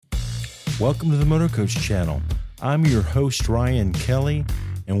Welcome to the Motorcoach channel. I'm your host, Ryan Kelly,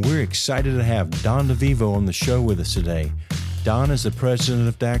 and we're excited to have Don DeVivo on the show with us today. Don is the president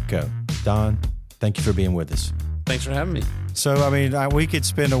of DATTCO. Don, thank you for being with us. Thanks for having me. So, I mean, we could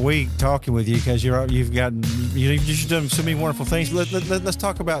spend a week talking with you because you've done so many wonderful things. Let's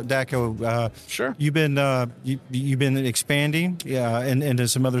talk about DATTCO. Sure. You've been expanding into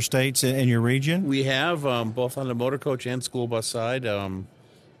some other states in your region. We have both on the motorcoach and school bus side.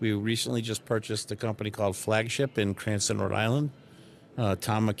 We recently just purchased a company called Flagship in Cranston, Rhode Island.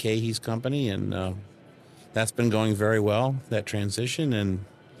 Tom McKay's company, and that's been going very well, that transition, and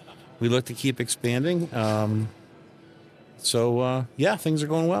we look to keep expanding. So things are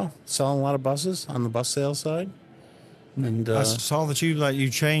going well. Selling a lot of buses on the bus sales side. And I saw that you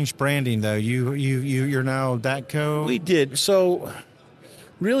changed branding though. You're now DATTCO. We did. So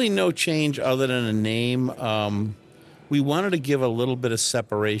really no change other than a name. We wanted to give a little bit of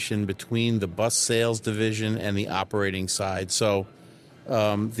separation between the bus sales division and the operating side. So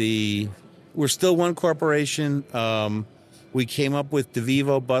we're still one corporation. We came up with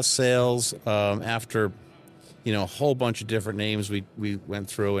DeVivo Bus Sales after a whole bunch of different names we went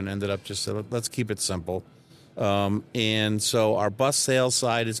through and ended up just let's keep it simple. And so our bus sales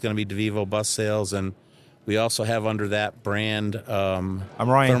side is going to be DeVivo Bus Sales, and we also have under that brand. I'm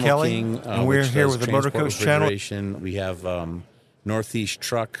Ryan Thermo Kelly, King, and we're here with the Motorcoach channel. We have Northeast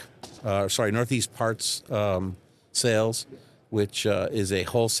Parts Sales, which is a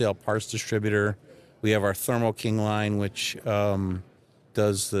wholesale parts distributor. We have our Thermo King line, which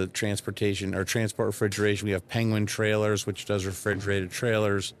does the transportation or transport refrigeration. We have Penguin Trailers, which does refrigerated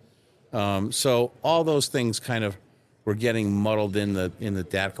trailers. So all those things kind of were getting muddled in the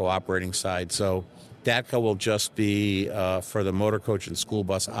DATTCO operating side. So DATTCO will just be for the motorcoach and school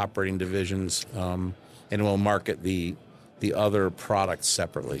bus operating divisions, and we'll market the other products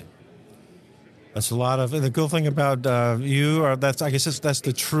separately. That's a lot of, and the cool thing about that's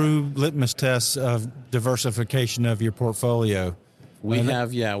the true litmus test of diversification of your portfolio. We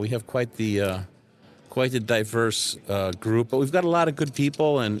have quite the diverse group, but we've got a lot of good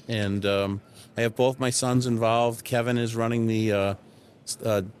people, and I have both my sons involved. Kevin is running the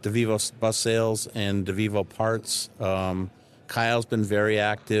DeVivo Bus Sales and DeVivo Parts. Kyle's been very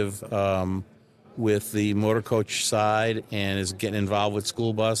active with the motorcoach side and is getting involved with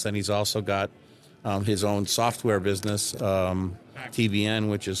school bus, and he's also got his own software business, TBN,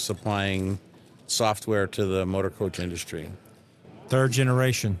 which is supplying software to the motorcoach industry. Third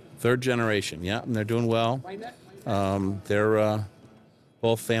generation, yeah, and they're doing well. They're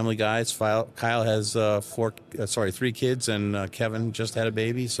both family guys. Kyle has 3 kids, and Kevin just had a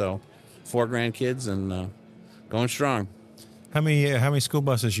baby, so 4 grandkids, and going strong. How many school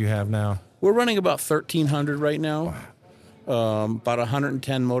buses you have now? We're running about 1,300 right now. Wow. About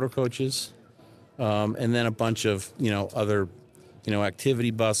 110 motorcoaches, and then a bunch of other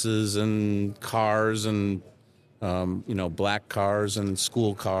activity buses and cars and black cars and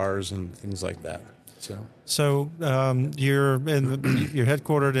school cars and things like that. So you're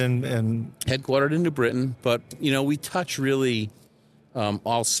headquartered in New Britain, but we touch really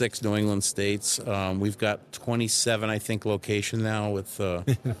all 6 New England states. We've got 27, I think, location now with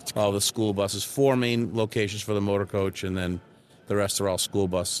all the school buses. 4 main locations for the motorcoach, and then the rest are all school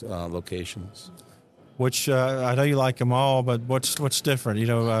bus locations. Which I know you like them all, but what's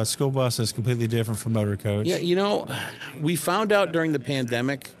different? School bus is completely different from motorcoach. Yeah, we found out during the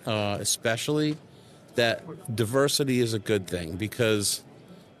pandemic, especially, that diversity is a good thing because,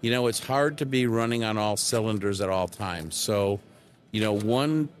 it's hard to be running on all cylinders at all times. So,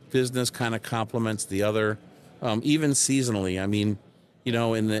 one business kind of complements the other, even seasonally. I mean,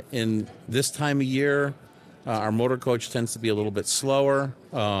 in this time of year, our motorcoach tends to be a little bit slower.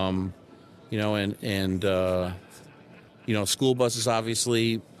 School buses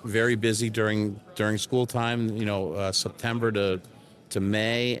obviously very busy during school time, September to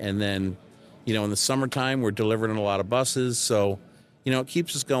May. And then, in the summertime, we're delivering a lot of buses. So, it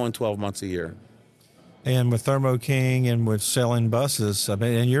keeps us going 12 months a year. And with Thermo King and with selling buses,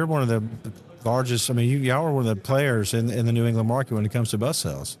 and you're one of the largest, y'all are one of the players in the New England market when it comes to bus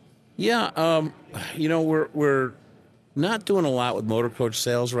sales. Yeah. We're not doing a lot with motorcoach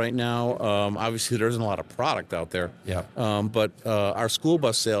sales right now. Obviously, there isn't a lot of product out there. Yeah. But our school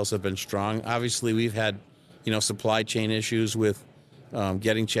bus sales have been strong. Obviously, we've had, supply chain issues with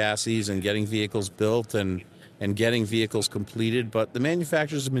getting chassis and getting vehicles built and getting vehicles completed. But the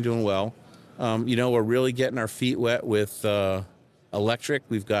manufacturers have been doing well. We're really getting our feet wet with electric.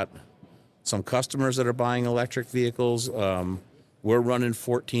 We've got some customers that are buying electric vehicles. We're running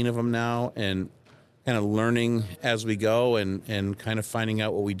 14 of them now, and kind of learning as we go and kind of finding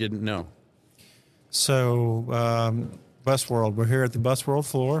out what we didn't know. So, Bus World, we're here at the Bus World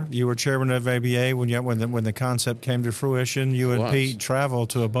floor. You were chairman of ABA when the concept came to fruition. You and Pete traveled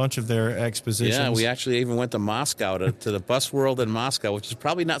to a bunch of their expositions. Yeah, we actually even went to Moscow, to the Bus World in Moscow, which is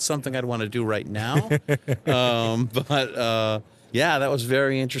probably not something I'd want to do right now. Yeah, that was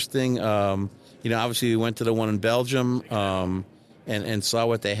very interesting. Obviously we went to the one in Belgium and saw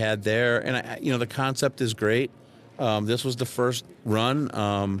what they had there. And, the concept is great. This was the first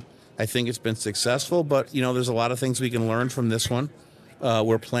run. I think it's been successful, but, there's a lot of things we can learn from this one.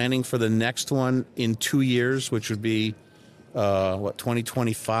 We're planning for the next one in 2 years, which would be,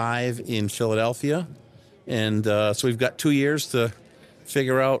 2025 in Philadelphia. And so we've got 2 years to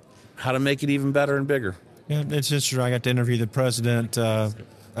figure out how to make it even better and bigger. Yeah, it's interesting. I got to interview the president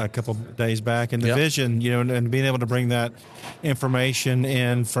a couple of days back, and the vision, and being able to bring that information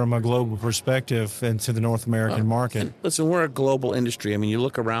in from a global perspective into the North American market. And listen, we're a global industry. I mean, you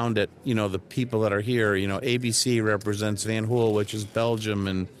look around at, the people that are here. ABC represents Van Hool, which is Belgium,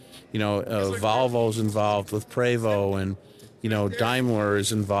 and, Volvo's involved with Prevost, and, Daimler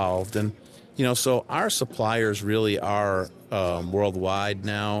is involved. And, so our suppliers really are worldwide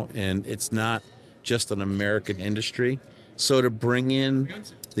now, and it's not just an American industry. So to bring in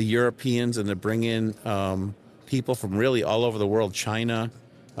the Europeans and to bring in people from really all over the world, China,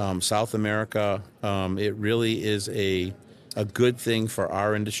 South America, it really is a good thing for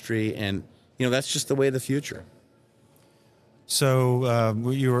our industry. And, that's just the way of the future. So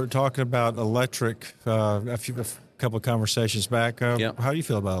you were talking about electric a couple of conversations back. How do you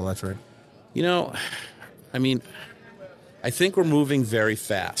feel about electric? I think we're moving very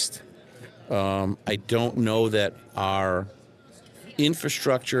fast. I don't know that our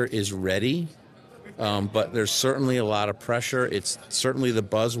infrastructure is ready, but there's certainly a lot of pressure. It's certainly the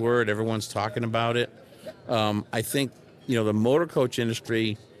buzzword. Everyone's talking about it. I think, the motor coach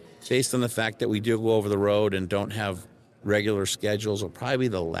industry, based on the fact that we do go over the road and don't have regular schedules, will probably be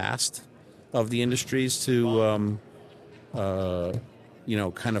the last of the industries to,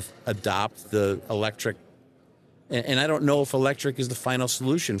 kind of adopt the electric. And I don't know if electric is the final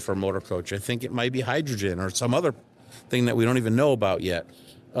solution for motor coach. I think it might be hydrogen or some other thing that we don't even know about yet.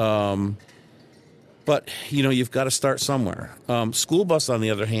 But, you've got to start somewhere. School bus, on the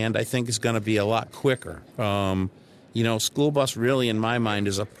other hand, I think is going to be a lot quicker. School bus really, in my mind,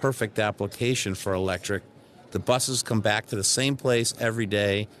 is a perfect application for electric. The buses come back to the same place every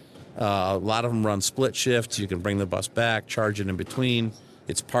day. A lot of them run split shifts. You can bring the bus back, charge it in between.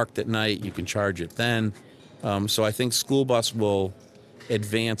 It's parked at night. You can charge it then. So I think school bus will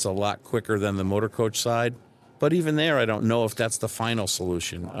advance a lot quicker than the motor coach side. But even there, I don't know if that's the final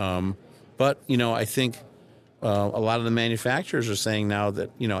solution. But I think a lot of the manufacturers are saying now that,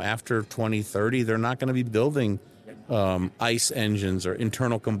 after 2030, they're not going to be building ICE engines or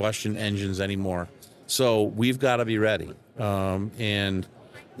internal combustion engines anymore. So we've got to be ready. And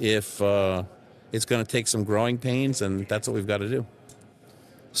if it's going to take some growing pains, and that's what we've got to do.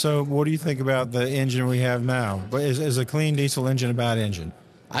 So what do you think about the engine we have now? Is a clean diesel engine a bad engine?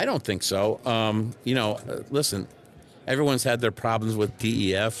 I don't think so. Listen, everyone's had their problems with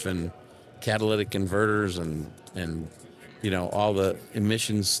DEF and catalytic converters and all the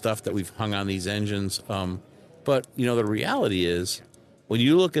emissions stuff that we've hung on these engines. But, the reality is, when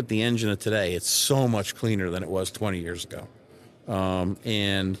you look at the engine of today, it's so much cleaner than it was 20 years ago.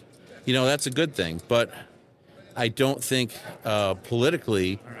 And that's a good thing. But I don't think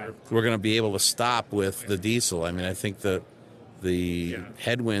politically we're going to be able to stop with the diesel. I mean, I think the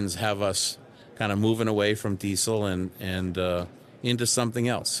headwinds have us kind of moving away from diesel and into something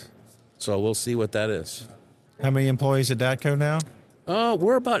else. So we'll see what that is. How many employees at DATTCO now?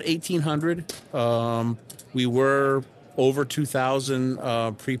 We're about 1,800. We were over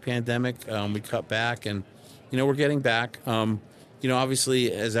 2,000 pre-pandemic. We cut back, and we're getting back.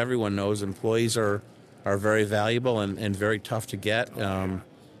 Obviously, as everyone knows, employees are very valuable and very tough to get.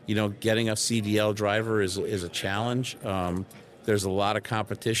 Getting a CDL driver is a challenge. There's a lot of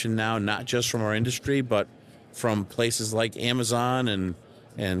competition now, not just from our industry, but from places like Amazon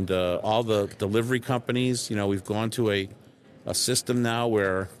and all the delivery companies. We've gone to a system now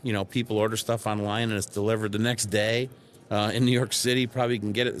where, people order stuff online and it's delivered the next day. In New York City, probably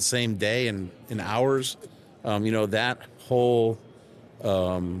can get it the same day in hours. That whole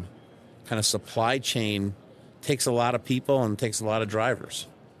kind of supply chain takes a lot of people and takes a lot of drivers.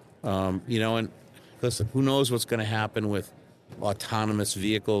 And listen, who knows what's going to happen with autonomous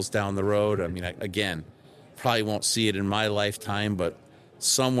vehicles down the road. I mean, again, probably won't see it in my lifetime, but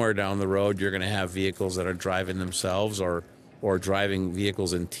somewhere down the road, you're going to have vehicles that are driving themselves or driving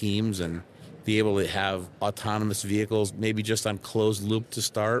vehicles in teams and be able to have autonomous vehicles, maybe just on closed loop to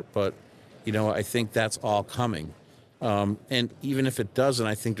start. But, I think that's all coming. And even if it doesn't,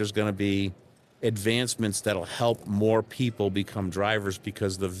 I think there's going to be advancements that'll help more people become drivers,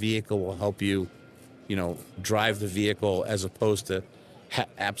 because the vehicle will help you, drive the vehicle, as opposed to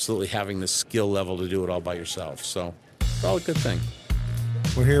absolutely having the skill level to do it all by yourself. So it's all a good thing.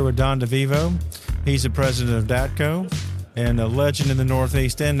 We're here with Don DeVivo. He's the president of DATTCO and a legend in the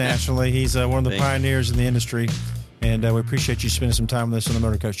Northeast and nationally. He's one of the pioneers in the industry, and we appreciate you spending some time with us on the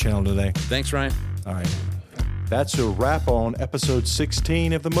Motorcoach channel today. Thanks, Ryan. All right. That's a wrap on episode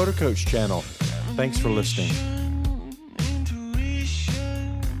 16 of the Motorcoach channel. Thanks for listening.